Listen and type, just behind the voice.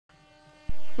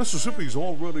Mississippi's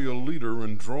already a leader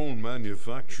in drone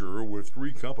manufacture with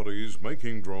 3 companies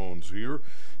making drones here,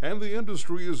 and the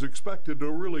industry is expected to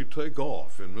really take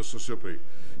off in Mississippi.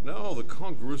 Now the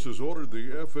Congress has ordered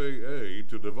the FAA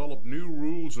to develop new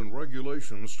rules and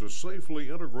regulations to safely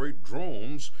integrate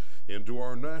drones into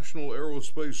our national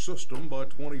aerospace system by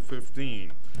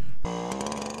 2015.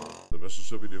 The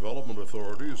Mississippi Development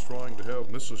Authority is trying to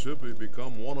have Mississippi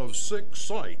become one of 6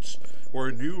 sites where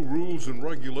new rules and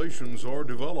regulations are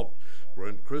developed.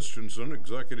 Brent Christensen,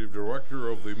 Executive Director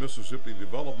of the Mississippi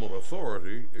Development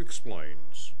Authority,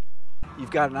 explains.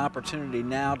 You've got an opportunity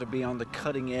now to be on the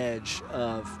cutting edge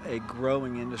of a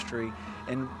growing industry,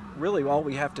 and really all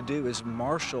we have to do is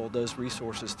marshal those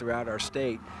resources throughout our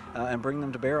state and bring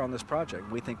them to bear on this project.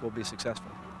 We think we'll be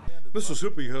successful.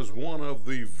 Mississippi has one of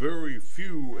the very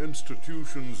few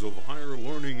institutions of higher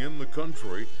learning in the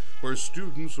country where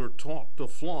students are taught to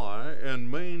fly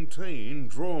and maintain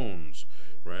drones.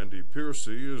 Randy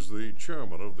Piercy is the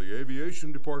chairman of the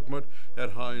aviation department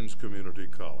at Hines Community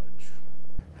College.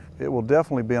 It will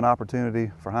definitely be an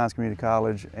opportunity for Hines Community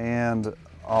College and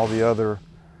all the other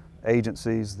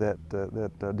agencies that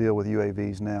deal with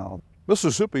UAVs now.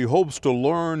 Mississippi hopes to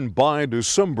learn by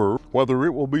December whether it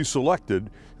will be selected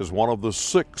as one of the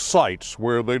 6 sites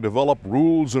where they develop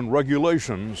rules and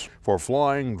regulations for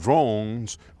flying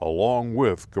drones along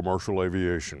with commercial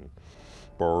aviation.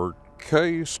 For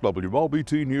Case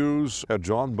WLBT News at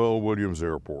John Bell Williams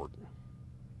Airport.